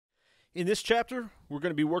In this chapter, we're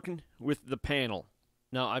going to be working with the panel.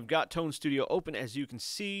 Now, I've got Tone Studio open, as you can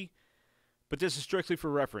see, but this is strictly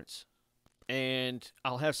for reference. And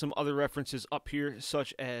I'll have some other references up here,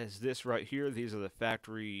 such as this right here. These are the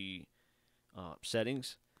factory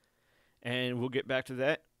settings. And we'll get back to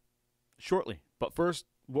that shortly. But first,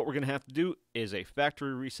 what we're going to have to do is a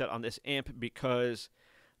factory reset on this amp, because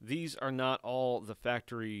these are not all the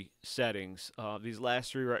factory settings. These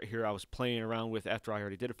last three right here I was playing around with after I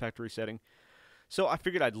already did a factory setting. So I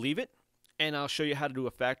figured I'd leave it, and I'll show you how to do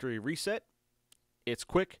a factory reset. It's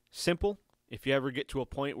quick, simple. If you ever get to a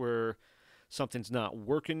point where something's not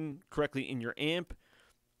working correctly in your amp,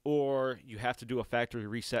 or you have to do a factory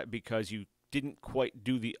reset because you didn't quite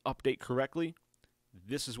do the update correctly,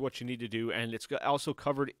 this is what you need to do, and it's also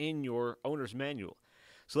covered in your owner's manual.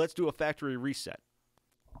 So let's do a factory reset.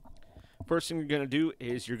 First thing you're going to do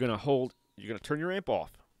is you're going to turn your amp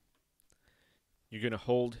off. You're going to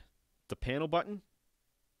hold the panel button,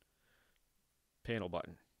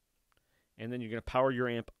 and then you're going to power your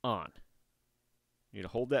amp on. You're going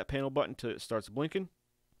to hold that panel button until it starts blinking,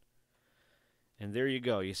 and there you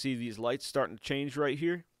go. You see these lights starting to change right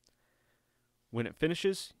here. When it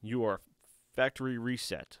finishes, you are factory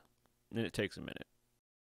reset, and it takes a minute.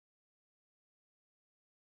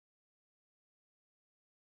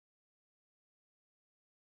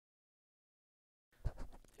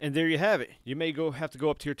 And there you have it. You may have to go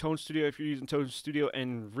up to your Tone Studio if you're using Tone Studio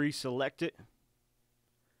and reselect it,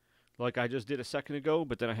 like I just did a second ago,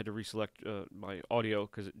 but then I had to reselect my audio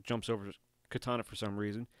because it jumps over Katana for some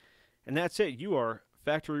reason. And that's it. You are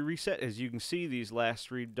factory reset. As you can see, these last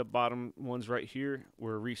three bottom ones right here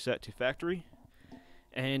were reset to factory.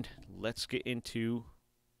 And let's get into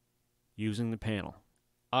using the panel.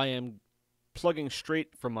 I am plugging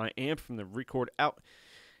straight from my amp from the record out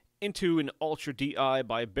into an Ultra DI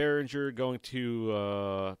by Behringer, going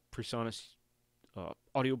to PreSonus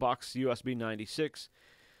audio box USB 96.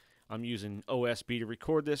 I'm using OSB to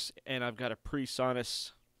record this, and I've got a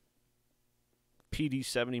PreSonus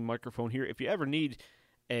PD70 microphone here. If you ever need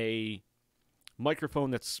a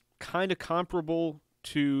microphone that's kind of comparable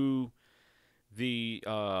to the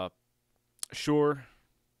Shure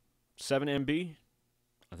 7MB,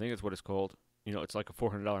 I think that's what it's called. You know, it's like a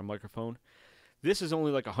 $400 microphone. This is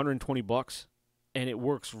only like 120 bucks, and it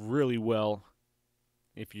works really well.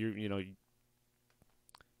 If you know,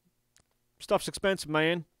 stuff's expensive,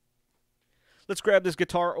 man. Let's grab this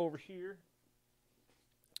guitar over here.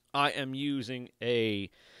 I am using a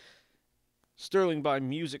Sterling by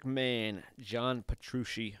Music Man, John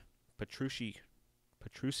Petrucci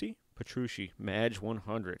Madge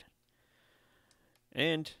 100.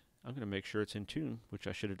 And I'm going to make sure it's in tune, which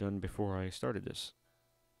I should have done before I started this.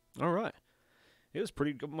 All right. It was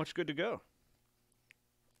pretty much good to go.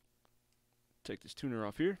 Take this tuner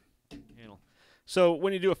off here. So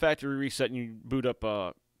when you do a factory reset and you boot up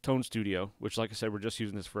Tone Studio, which, like I said, we're just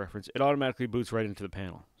using this for reference, it automatically boots right into the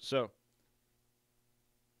panel. So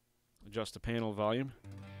adjust the panel volume.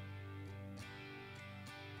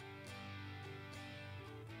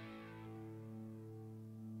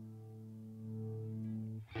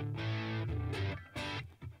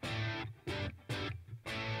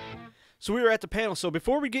 So we were at the panel. So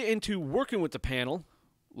before we get into working with the panel,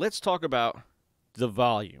 let's talk about the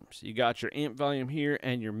volumes. You got your amp volume here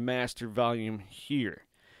and your master volume here.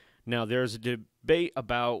 Now, there's a debate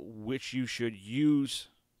about which you should use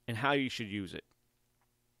and how you should use it.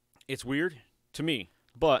 It's weird to me,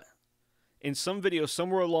 but in some video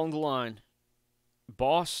somewhere along the line,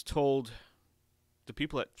 Boss told the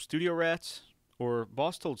people at Studio Rats, or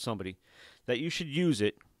Boss told somebody, that you should use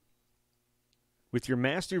it with your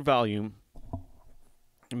master volume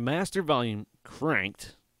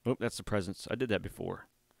cranked. Oh, that's the presence. I did that before.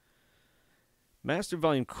 Master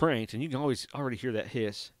volume cranked, and you can already hear that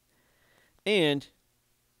hiss. And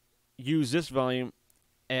use this volume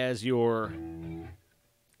as your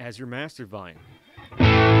master volume.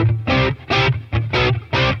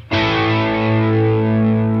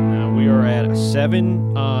 Now we are at a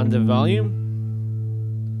 7 on the volume.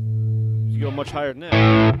 You go much higher than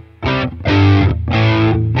that.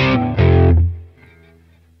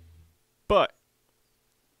 But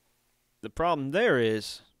the problem there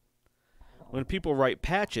is when people write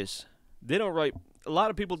patches, a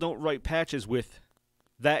lot of people don't write patches with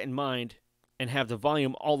that in mind and have the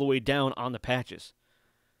volume all the way down on the patches,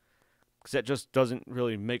 because that just doesn't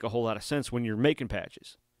really make a whole lot of sense when you're making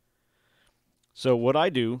patches. So what I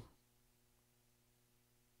do,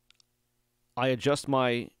 I adjust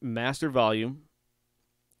my master volume,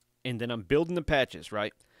 and then I'm building the patches,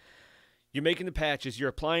 right? You're making the patches, you're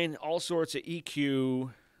applying all sorts of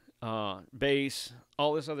EQ, bass,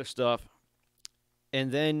 all this other stuff.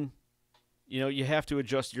 And then, you have to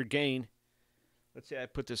adjust your gain. Let's say I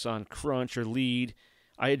put this on crunch or lead.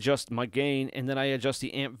 I adjust my gain, and then I adjust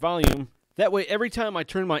the amp volume. That way, every time I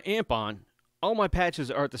turn my amp on, all my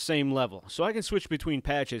patches are at the same level. So I can switch between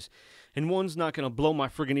patches, and one's not going to blow my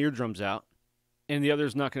friggin' eardrums out, and the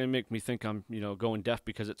other's not going to make me think I'm, going deaf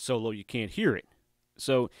because it's so low you can't hear it.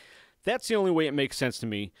 So that's the only way it makes sense to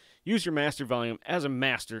me. Use your master volume as a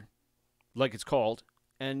master, like it's called,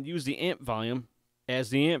 and use the amp volume as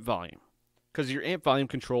the amp volume, because your amp volume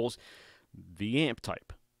controls the amp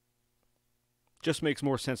type. Just makes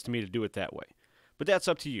more sense to me to do it that way. But that's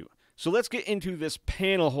up to you. So let's get into this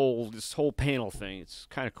this whole panel thing. It's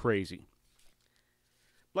kind of crazy.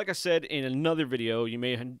 Like I said in another video you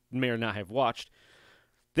may or not have watched,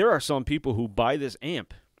 there are some people who buy this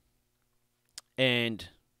amp and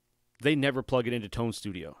they never plug it into Tone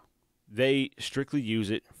Studio. They strictly use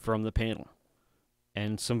it from the panel.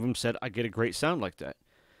 And some of them said, I get a great sound like that.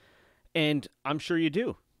 And I'm sure you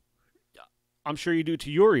do. I'm sure you do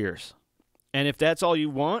to your ears. And if that's all you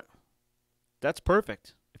want, that's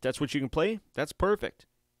perfect. If that's what you can play, that's perfect.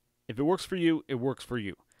 If it works for you, it works for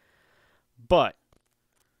you. But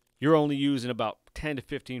you're only using about 10 to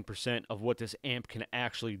 15% of what this amp can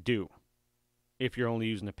actually do if you're only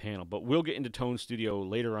using the panel. But we'll get into Tone Studio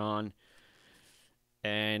later on.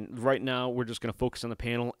 And right now, we're just going to focus on the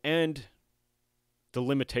panel and the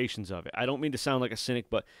limitations of it. I don't mean to sound like a cynic,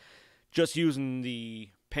 but just using the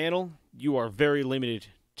panel, you are very limited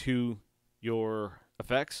to your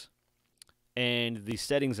effects and the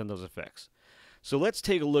settings on those effects. So let's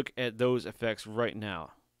take a look at those effects right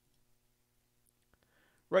now.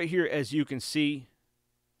 Right here, as you can see,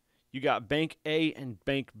 you got bank A and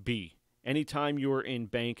bank B. Anytime you're in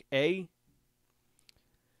bank A,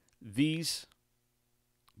 these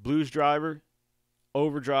blues driver,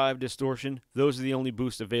 overdrive, distortion, those are the only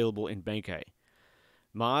boosts available in bank A.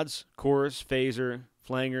 Mods, chorus, phaser,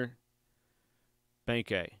 flanger,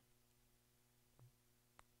 bank A.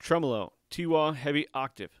 Tremolo, T-wah, heavy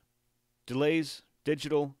octave. Delays,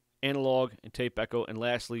 digital, analog, and tape echo. And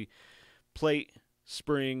lastly, plate,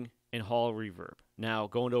 spring, and hall reverb. Now,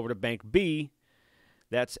 going over to bank B,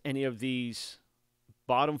 that's any of these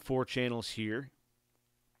bottom 4 channels here.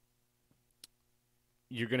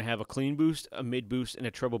 You're going to have a clean boost, a mid boost, and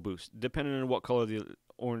a treble boost, depending on what color the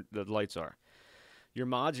lights are. Your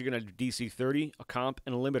mods, you're going to have DC30, a comp,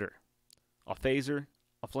 and a limiter, a phaser,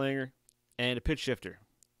 a flanger, and a pitch shifter.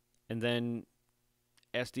 And then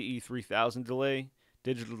SDE 3000 delay,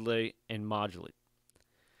 digital delay, and modulate.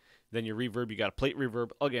 Then your reverb, you got a plate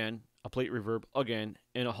reverb again, a plate reverb again,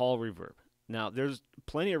 and a hall reverb. Now, there's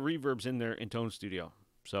plenty of reverbs in there in Tone Studio.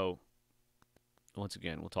 So, once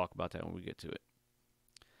again, we'll talk about that when we get to it.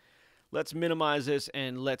 Let's minimize this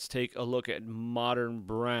and let's take a look at Modern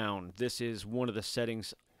Brown. This is one of the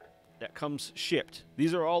settings that comes shipped.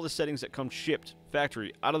 These are all the settings that come shipped,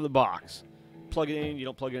 factory, out of the box. Plug it in, you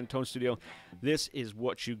don't plug it in Tone Studio. This is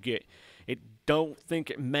what you get. Don't think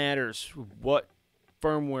it matters what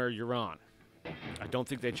firmware you're on. I don't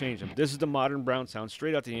think they changed them. This is the Modern Brown sound,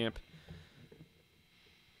 straight out the amp.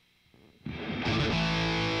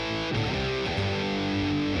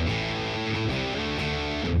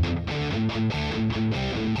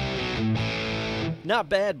 Not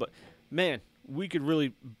bad, but man, we could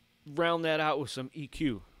really round that out with some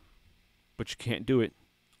EQ. But you can't do it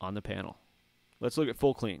on the panel. Let's look at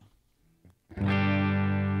full clean.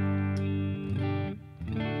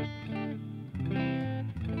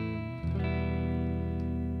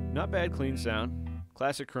 Not bad clean sound.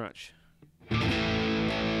 Classic crunch.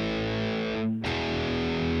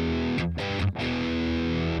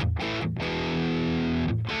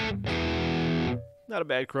 Not a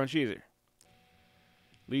bad crunch either.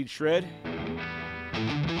 Lead shred.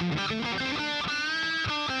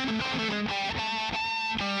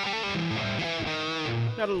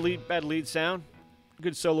 Not a bad lead sound.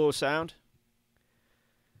 Good solo sound.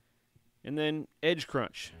 And then edge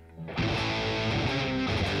crunch.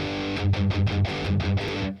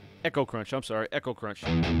 Echo crunch, I'm sorry, echo crunch.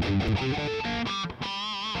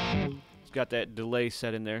 It's got that delay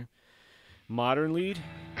set in there. Modern lead.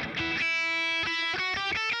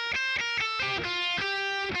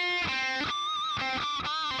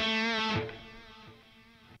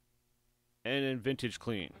 And then vintage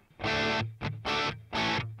clean.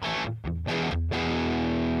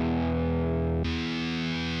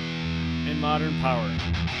 And modern power.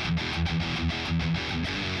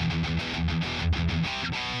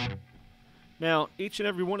 Now, each and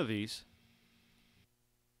every one of these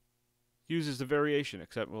uses the variation,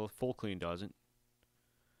 except, well, full clean doesn't.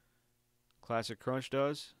 Classic crunch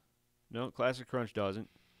does. No, classic crunch doesn't.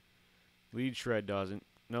 Lead shred doesn't.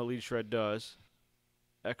 No, lead shred does.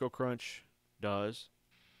 Echo crunch does.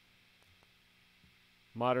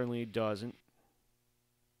 Modern lead doesn't.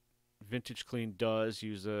 Vintage clean does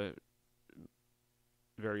use a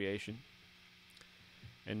variation.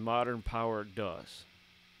 And modern power does.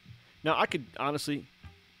 Now I could honestly,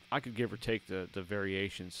 I could give or take the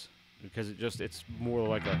variations because it's more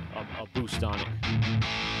like a boost on it.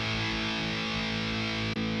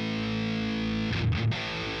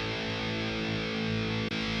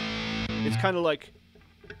 It's kind of like,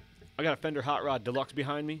 I got a Fender Hot Rod Deluxe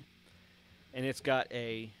behind me, and it's got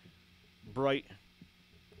a bright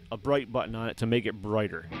button on it to make it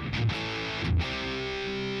brighter.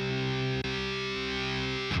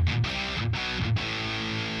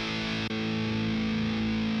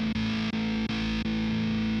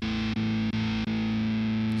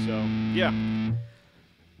 So, yeah.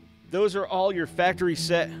 Those are all your factory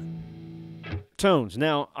set tones.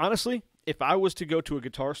 Now, honestly, if I was to go to a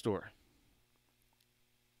guitar store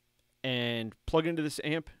and plug into this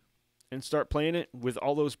amp and start playing it with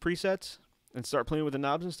all those presets and start playing with the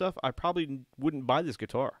knobs and stuff, I probably wouldn't buy this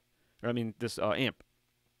guitar. I mean, this amp.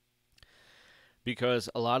 Because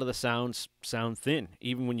a lot of the sounds sound thin,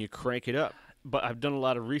 even when you crank it up. But I've done a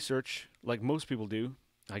lot of research, like most people do.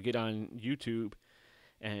 I get on YouTube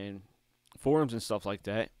and forums and stuff like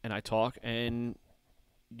that, and I talk, and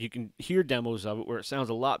you can hear demos of it where it sounds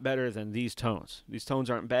a lot better than these tones. These tones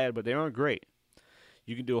aren't bad, but they aren't great.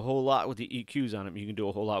 You can do a whole lot with the EQs on them. You can do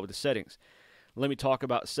a whole lot with the settings. Let me talk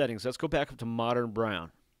about settings. Let's go back up to Modern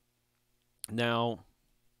Brown. Now,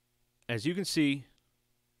 as you can see,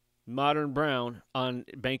 Modern Brown on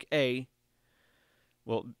bank A,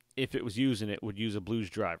 well, if it was using it, would use a blues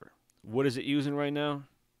driver. What is it using right now?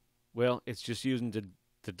 Well, it's just using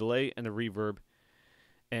the delay and the reverb.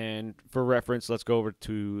 And for reference, let's go over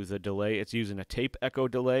to the delay. It's using a tape echo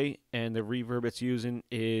delay, and the reverb it's using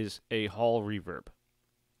is a hall reverb.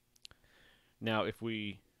 Now, if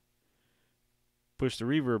we push the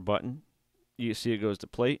reverb button, you see it goes to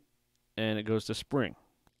plate, and it goes to spring.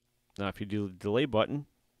 Now, if you do the delay button,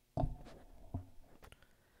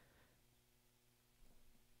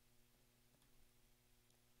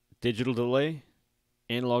 digital delay,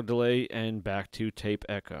 analog delay, and back to tape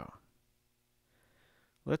echo.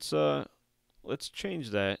 Let's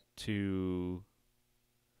change that to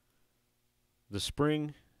the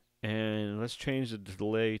spring, and let's change the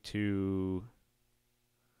delay to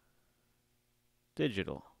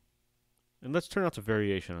digital. And let's turn out the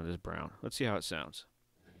variation on this Brown. Let's see how it sounds.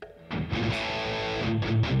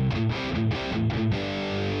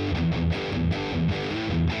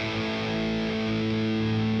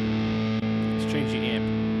 Let's change the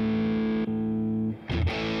amp.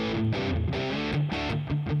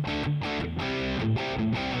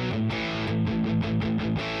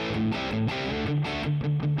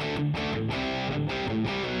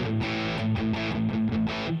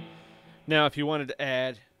 Now, if you wanted to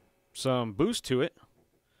add some boost to it,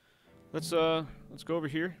 let's go over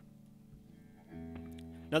here.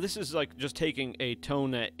 Now, this is like just taking a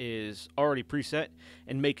tone that is already preset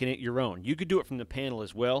and making it your own. You could do it from the panel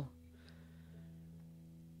as well.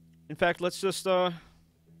 In fact, let's just we're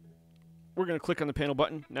going to click on the panel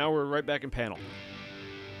button. Now we're right back in panel.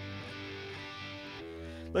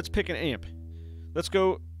 Let's pick an amp. Let's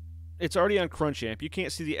go. It's already on Crunch Amp. You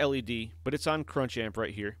can't see the LED, but it's on Crunch Amp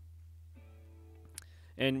right here.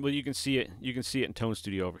 And well, you can see it. You can see it in Tone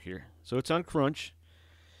Studio over here. So it's on Crunch.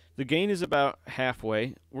 The gain is about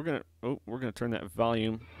halfway. We're gonna turn that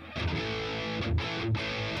volume.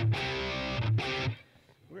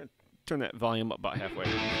 We're gonna turn that volume up about halfway.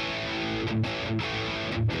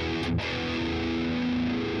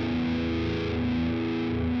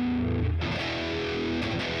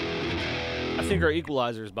 I think our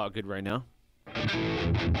equalizer is about good right now.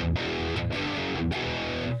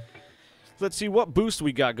 Let's see what boost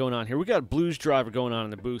we got going on here. We got a blues driver going on in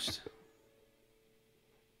the boost.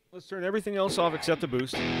 Let's turn everything else off except the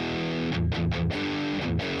boost. Now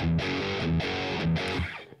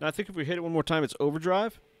I think if we hit it one more time, it's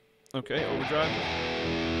overdrive. Okay, overdrive.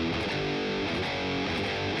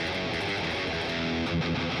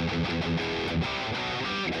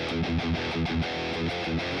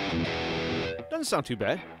 Doesn't sound too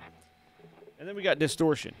bad. And then we got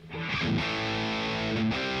distortion.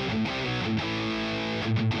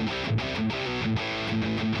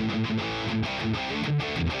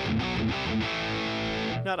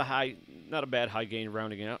 Not a bad high gain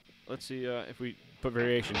rounding out. Let's see if we put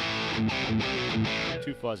variation.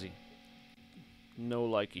 Too fuzzy. No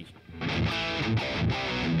likey.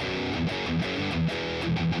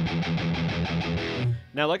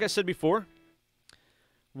 Now, like I said before,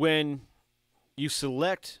 when you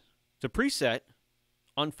select the preset,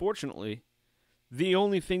 unfortunately, the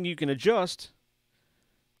only thing you can adjust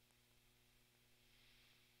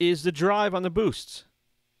is the drive on the boosts.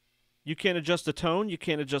 You can't adjust the tone, you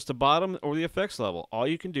can't adjust the bottom or the effects level. All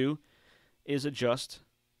you can do is adjust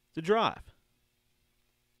the drive.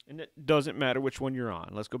 And it doesn't matter which one you're on.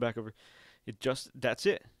 Let's go back over. That's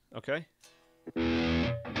it, okay?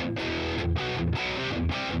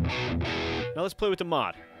 Now let's play with the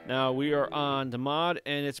mod. Now we are on the mod,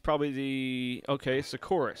 and it's probably it's the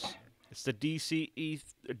chorus. It's the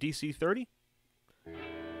DC30?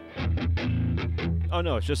 Oh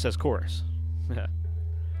no, it just says chorus.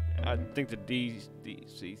 I think the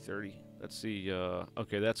DC30. Let's see.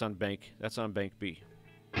 Okay, that's on bank. That's on bank B.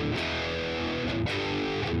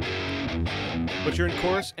 But you're in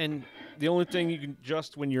chorus, and the only thing you can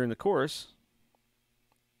adjust when you're in the chorus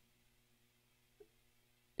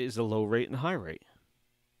is the low rate and high rate.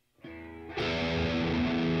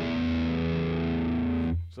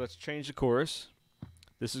 So let's change the chorus.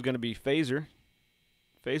 This is going to be phaser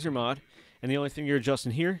mod, and the only thing you're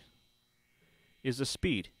adjusting here is the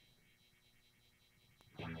speed.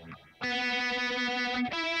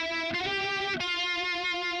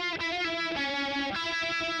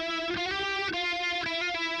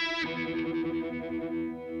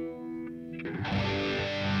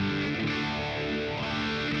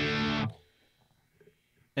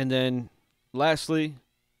 And then, lastly,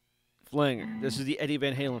 flanger. This is the Eddie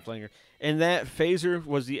Van Halen flanger. And that phaser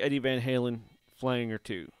was the Eddie Van Halen flanger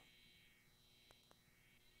too.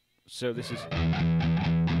 So this is...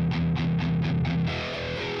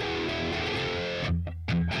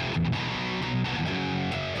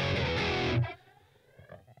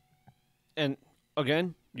 And,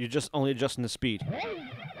 again, you're just only adjusting the speed.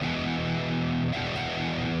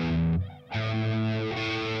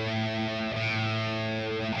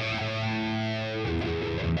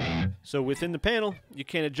 So within the panel, you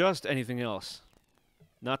can't adjust anything else.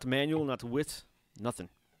 Not the manual, not the width, nothing.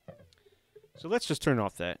 So let's just turn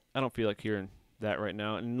off that. I don't feel like hearing that right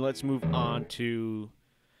now. And let's move on to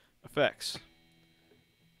effects.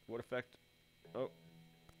 What effect? Oh.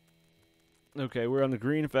 Okay, we're on the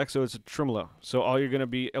green effect, so it's a tremolo. So all you're going to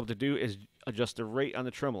be able to do is adjust the rate on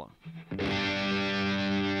the tremolo.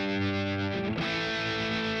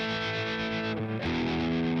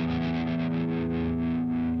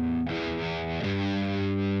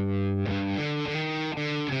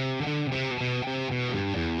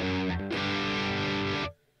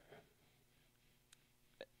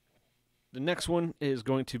 The next one is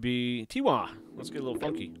going to be Tiwa. Let's get a little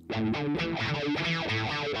funky.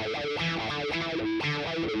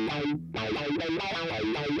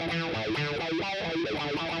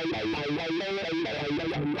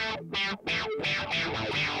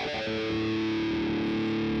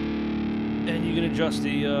 And you can adjust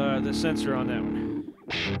the sensor on that one.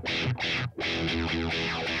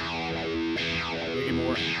 Make it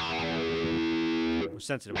more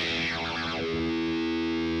sensitive.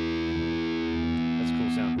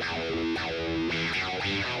 Sound.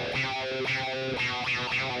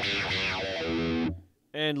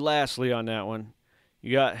 And lastly on that one,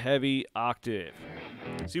 you got heavy octave.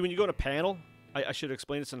 See, when you go to panel, I should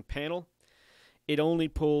explain this on panel, it only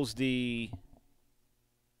pulls the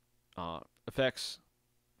effects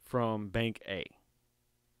from bank A.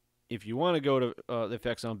 If you want to go to the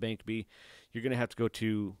effects on bank B, you're going to have to go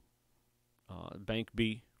to bank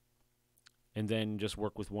B and then just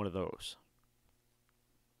work with one of those.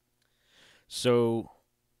 So,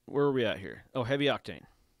 where are we at here? Oh, heavy octane.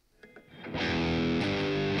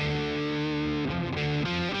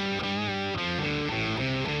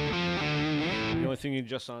 The only thing you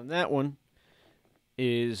adjust on that one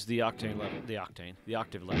is the octane level, the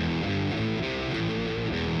octave level.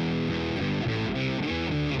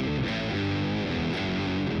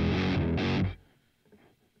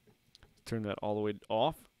 Turn that all the way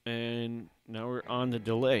off, and now we're on the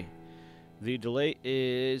delay. The delay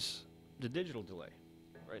is the digital delay.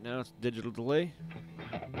 Right now it's digital delay.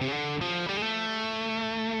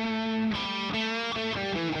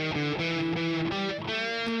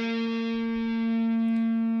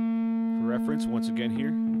 For reference, once again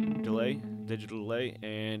here, delay, digital delay,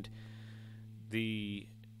 and the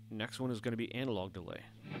next one is going to be analog delay.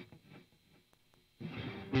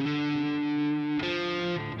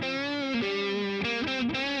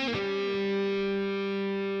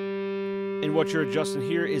 And what you're adjusting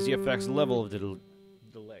here is the effects level of the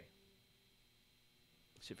delay.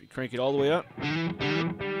 So if you crank it all the way up,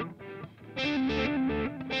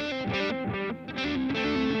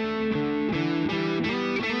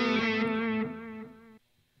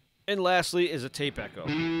 And lastly is a tape echo.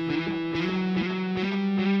 And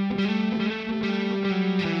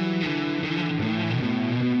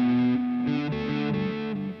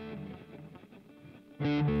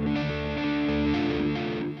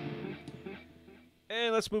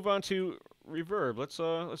let's move on to reverb. Let's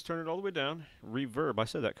turn it all the way down. Reverb. I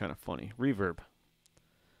said that kind of funny. Reverb.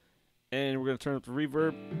 And we're going to turn up the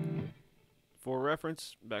reverb. For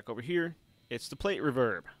reference, back over here, it's the plate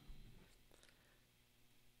reverb.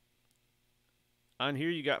 On here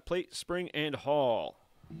you got plate, spring, and hall.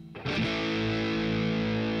 Right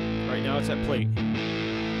now it's at plate.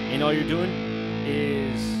 And all you're doing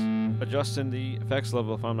is adjusting the effects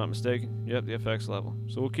level, if I'm not mistaken. Yep, the effects level.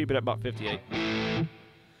 So we'll keep it at about 58.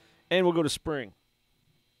 And we'll go to spring.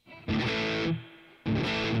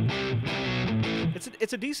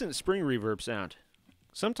 It's a decent spring reverb sound.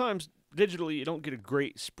 Sometimes digitally you don't get a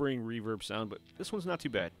great spring reverb sound, but this one's not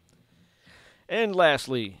too bad. And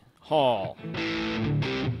lastly, hall.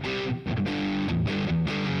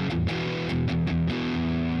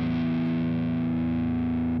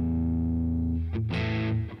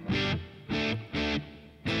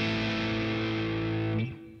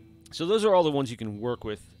 So those are all the ones you can work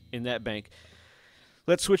with in that bank.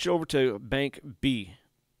 Let's switch over to bank B.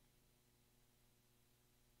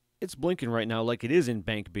 It's blinking right now like it is in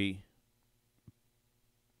bank B,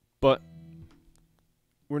 but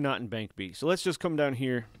we're not in bank B. So let's just come down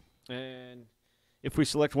here, and if we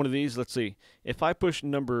select one of these, let's see. If I push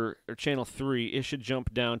number or channel 3, it should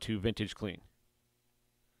jump down to vintage clean.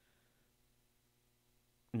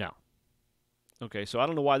 No. Okay, so I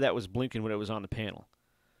don't know why that was blinking when it was on the panel.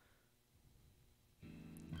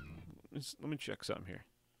 Let me check something here.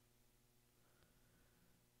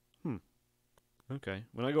 Okay.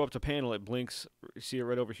 When I go up to panel, it blinks. You see it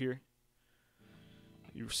right over here?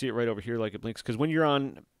 You see it right over here like it blinks. Because when you're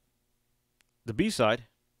on the B side,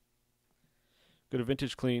 go to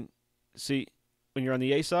vintage clean. See, when you're on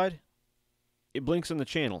the A side, it blinks on the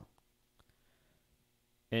channel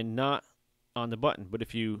and not on the button. But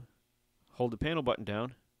if you hold the panel button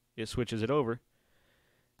down, it switches it over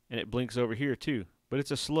and it blinks over here too. But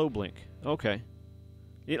it's a slow blink. Okay.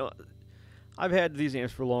 You know, I've had these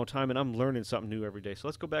amps for a long time and I'm learning something new every day. So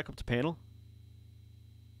let's go back up to panel.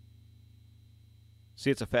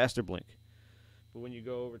 See, it's a faster blink. But when you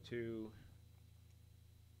go over to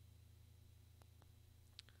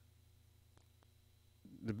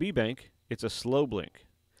the B bank, it's a slow blink.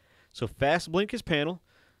 So fast blink is panel,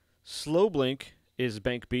 slow blink is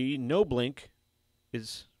bank B, no blink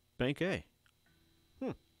is bank A.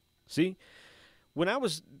 See, when I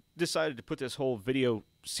decided to put this whole video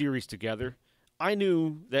series together, I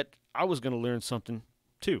knew that I was going to learn something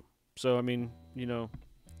too. So I mean, you know,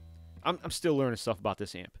 I'm still learning stuff about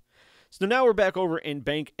this amp. So now we're back over in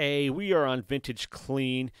bank A. We are on vintage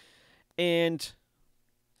clean, and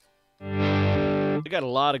I got a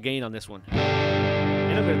lot of gain on this one.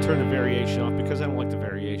 And I'm going to turn the variation off because I don't like the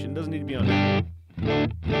variation. It doesn't need to be on there.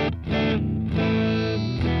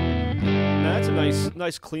 Now that's a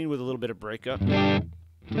nice clean with a little bit of breakup.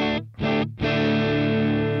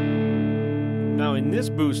 Now in this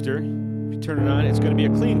booster, if you turn it on, it's going to be a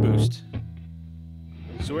clean boost.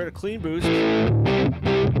 So we're at a clean boost.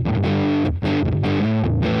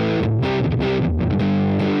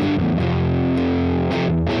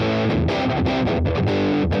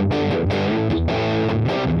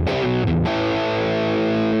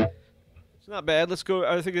 It's not bad. Let's go.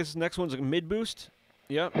 I think this next one's a mid boost.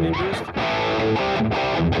 Yep, mid boost.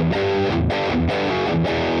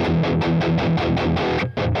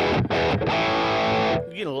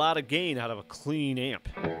 You get a lot of gain out of a clean amp.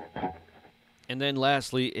 And then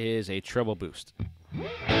lastly is a treble boost.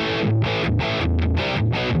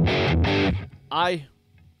 I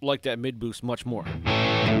like that mid boost much more.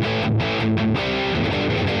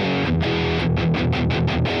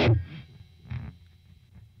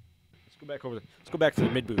 Let's go back to the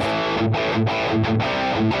mid boost.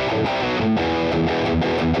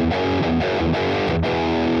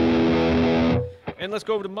 And let's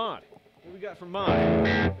go over to mod. What do we got for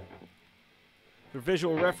mod? For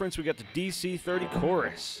visual reference, we got the DC30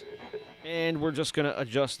 chorus. And we're just going to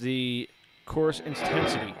adjust the chorus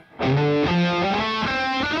intensity.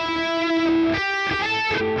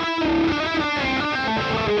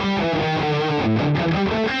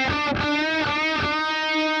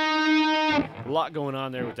 A lot going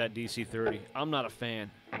on there with that DC30. I'm not a fan.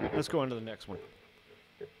 Let's go on to the next one.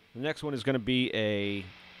 The next one is going to be a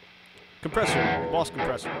compressor, Boss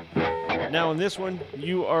compressor. Now on this one,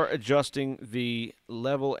 you are adjusting the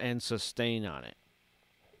level and sustain on it.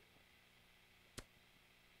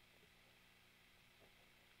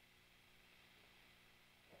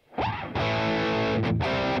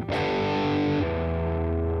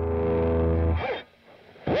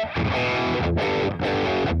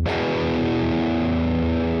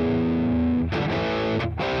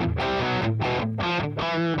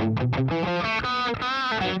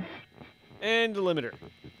 And the limiter.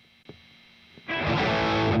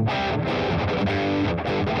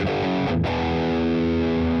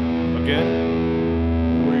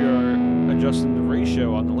 Again, we are adjusting the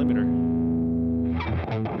ratio on the limiter.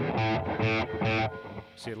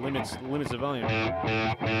 See, it limits the volume.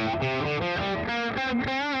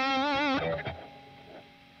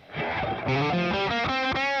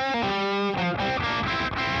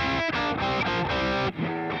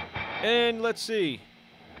 And let's see.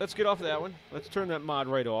 Let's get off of that one. Let's turn that mod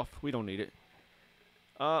right off. We don't need it.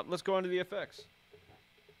 Let's go on to the effects.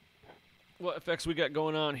 What effects we got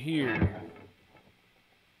going on here?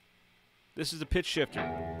 This is the pitch shifter.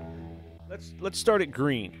 Let's start at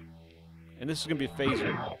green. And this is going to be a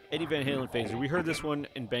phaser. Eddie Van Halen phaser. We heard this one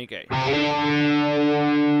in Bank A.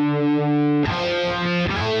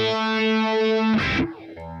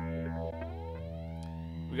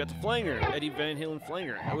 We got the flanger, Eddie Van Halen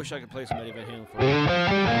flanger. I wish I could play some Eddie Van Halen flanger.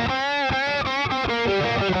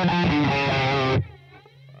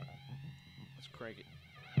 Let's crank it.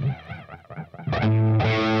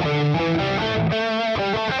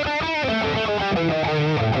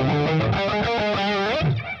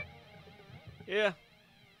 Yeah.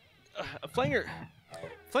 A flanger.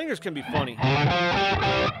 Flangers can be funny.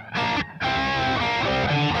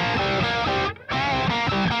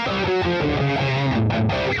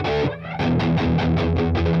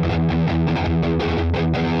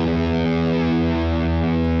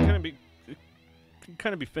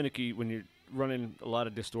 Kind of be finicky when you're running a lot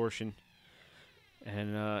of distortion,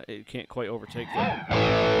 and it can't quite overtake that.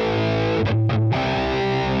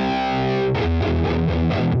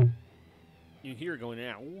 You hear it going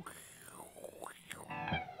now.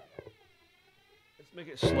 Let's make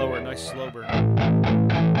it slower, nice slow burn.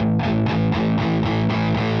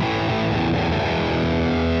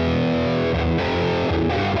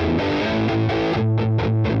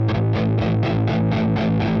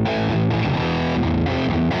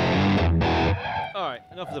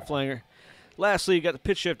 Enough of the flanger. Lastly, you got the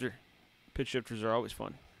pitch shifter. Pitch shifters are always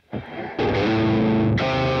fun.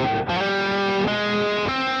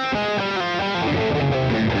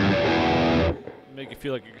 Make you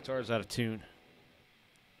feel like your guitar's out of tune.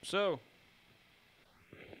 So,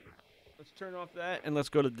 let's turn off that and let's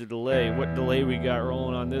go to the delay. What delay we got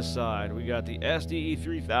rolling on this side? We got the SDE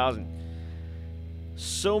 3000.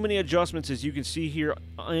 So many adjustments as you can see here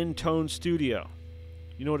in Tone Studio.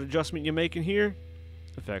 You know what adjustment you make in here?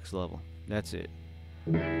 Effects level. That's it.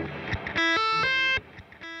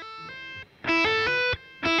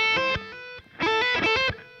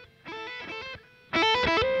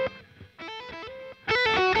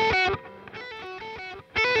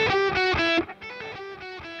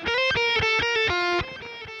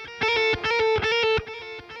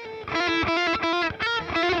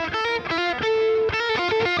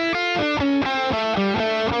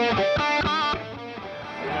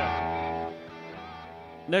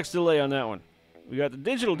 Next delay on that one. We got the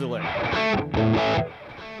digital delay.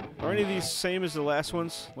 Are any of these same as the last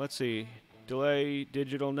ones? Let's see. Delay,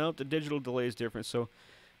 digital. Nope, the digital delay is different. So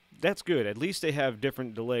that's good. At least they have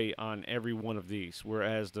different delay on every one of these,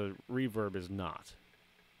 whereas the reverb is not.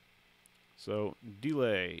 So,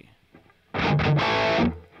 delay.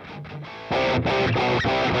 That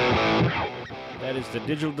is the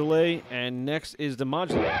digital delay, and next is the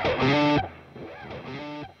modulator.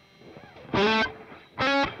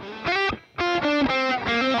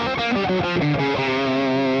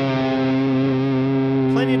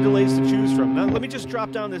 Plenty of delays to choose from. Now, let me just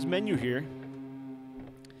drop down this menu here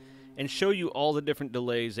and show you all the different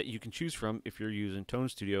delays that you can choose from if you're using Tone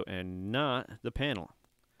Studio and not the panel.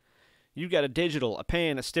 You've got a digital, a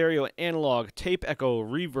pan, a stereo, an analog, tape echo,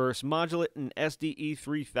 reverse, modulate, and SDE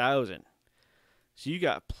 3000. So you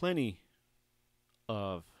got plenty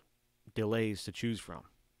of delays to choose from.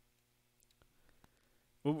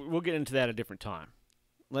 We'll get into that at a different time.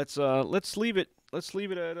 Let's leave it. Let's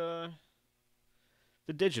leave it at the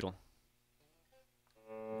digital,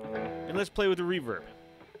 and let's play with the reverb.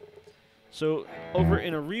 So over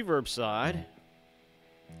in a reverb side,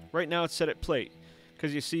 right now it's set at plate,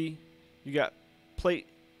 because you see, you got plate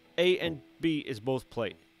A and B is both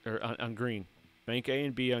plate, or on green. Bank A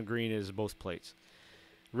and B on green is both plates.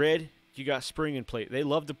 Red, you got spring and plate. They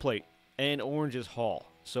love the plate, and orange is Hall.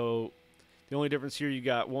 So the only difference here, you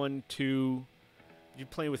got 1, 2. You're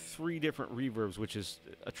playing with 3 different reverbs, which is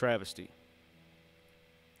a travesty.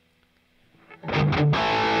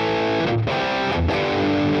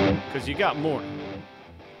 Because you got more.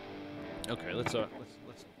 Okay, let's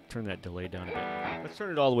turn that delay down a bit. Let's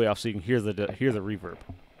turn it all the way off so you can hear the reverb.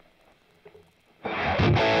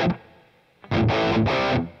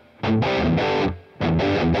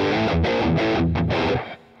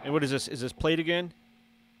 And what is this? Is this played again?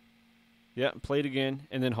 Yeah, played again,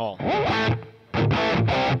 and then Hall.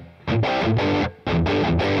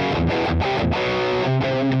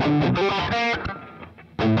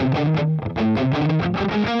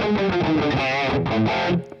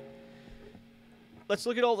 Let's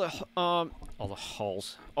look at all the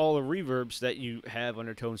halls, all the reverbs that you have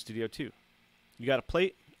under Tone Studio 2. You got a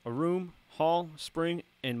plate, a room, hall, spring,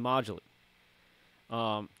 and modulate.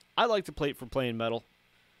 I like the plate for playing metal.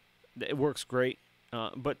 It works great.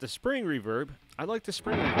 But the spring reverb, I like the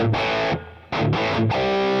spring reverb.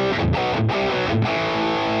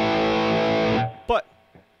 But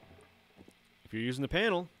if you're using the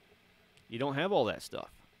panel, you don't have all that stuff.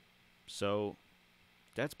 So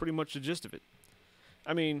that's pretty much the gist of it.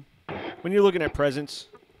 I mean, when you're looking at presence,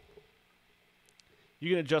 you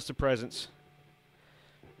can adjust the presence,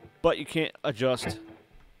 but you can't adjust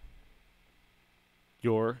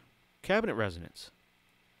your cabinet resonance.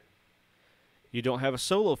 You don't have a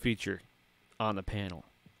solo feature on the panel.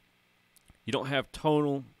 You don't have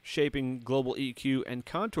tonal, shaping, global EQ, and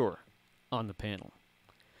contour on the panel.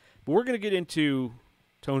 But we're going to get into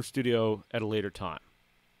Tone Studio at a later time.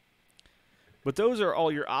 But those are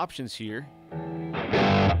all your options here.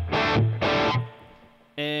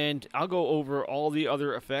 And I'll go over all the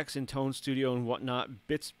other effects in Tone Studio and whatnot,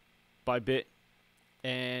 bits by bit.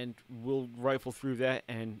 And we'll rifle through that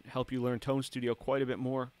and help you learn Tone Studio quite a bit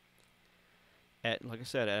more. Like I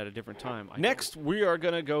said, at a different time. Next, we are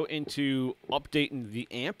going to go into updating the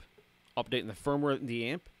amp, updating the firmware in the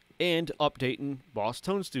amp, and updating Boss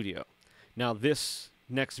Tone Studio. Now, this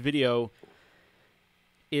next video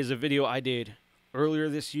is a video I did earlier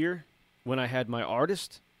this year when I had my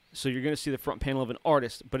artist. So you're going to see the front panel of an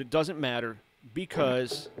artist, but it doesn't matter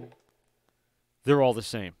because they're all the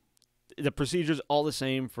same. The procedure's all the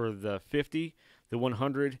same for the 50, the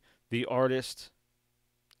 100, the artist,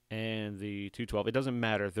 and the 212. It doesn't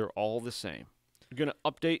matter. They're all the same. You're going to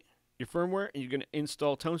update your firmware, and you're going to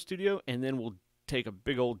install Tone Studio, and then we'll take a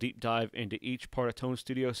big old deep dive into each part of Tone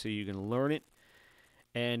Studio so you can learn it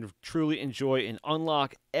and truly enjoy and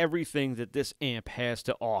unlock everything that this amp has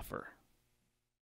to offer.